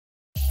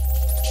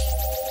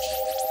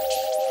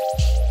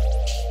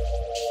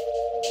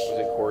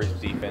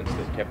defense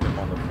that kept him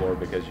on the floor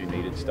because you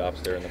needed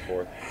stops there in the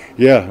fourth?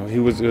 Yeah, he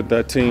was.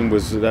 That team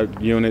was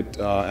that unit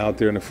out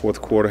there in the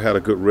fourth quarter had a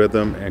good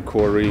rhythm, and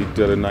Cory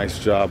did a nice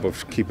job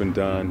of keeping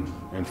Dunn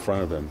in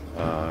front of him.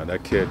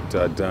 That kid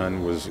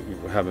Dunn was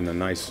having a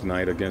nice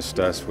night against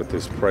us with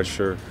his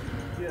pressure.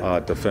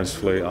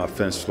 Defensively,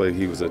 offensively,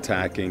 he was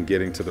attacking,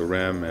 getting to the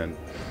rim, and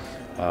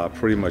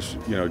pretty much,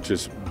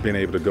 just being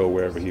able to go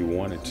wherever he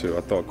wanted to.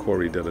 I thought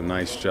Cory did a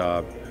nice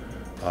job,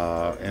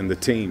 and the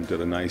team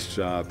did a nice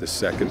job the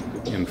second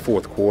and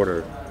fourth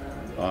quarter,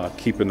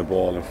 keeping the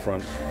ball in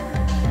front.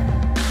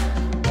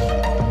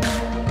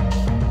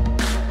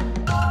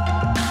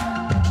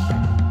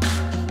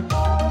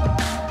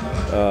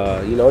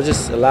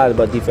 Just a lot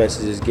about defense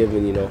is just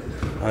giving,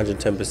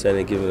 110%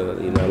 and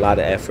giving, a lot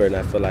of effort. And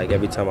I feel like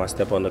every time I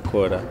step on the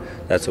court,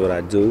 that's what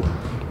I do.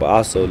 But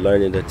also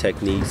learning the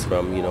techniques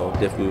from,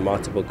 different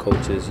multiple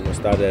coaches.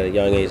 Started at a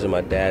young age with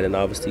my dad, and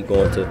obviously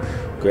going to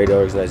great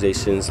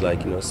organizations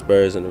like,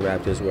 Spurs and the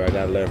Raptors, where I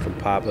got to learn from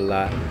Pop a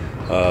lot.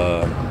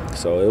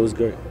 So it was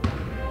great.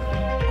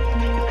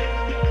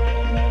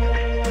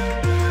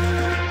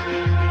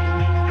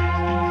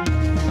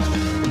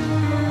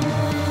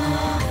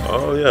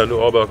 Oh yeah, I knew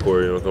all about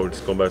Cory.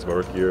 Just going back to my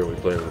rookie year when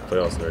we played in the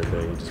playoffs and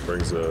everything, he just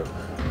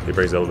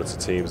brings elements to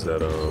teams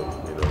that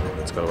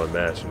it's kind of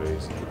unmatched.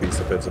 He beats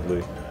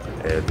defensively,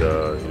 and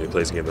he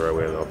plays the game the right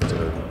way on the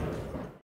offensive end.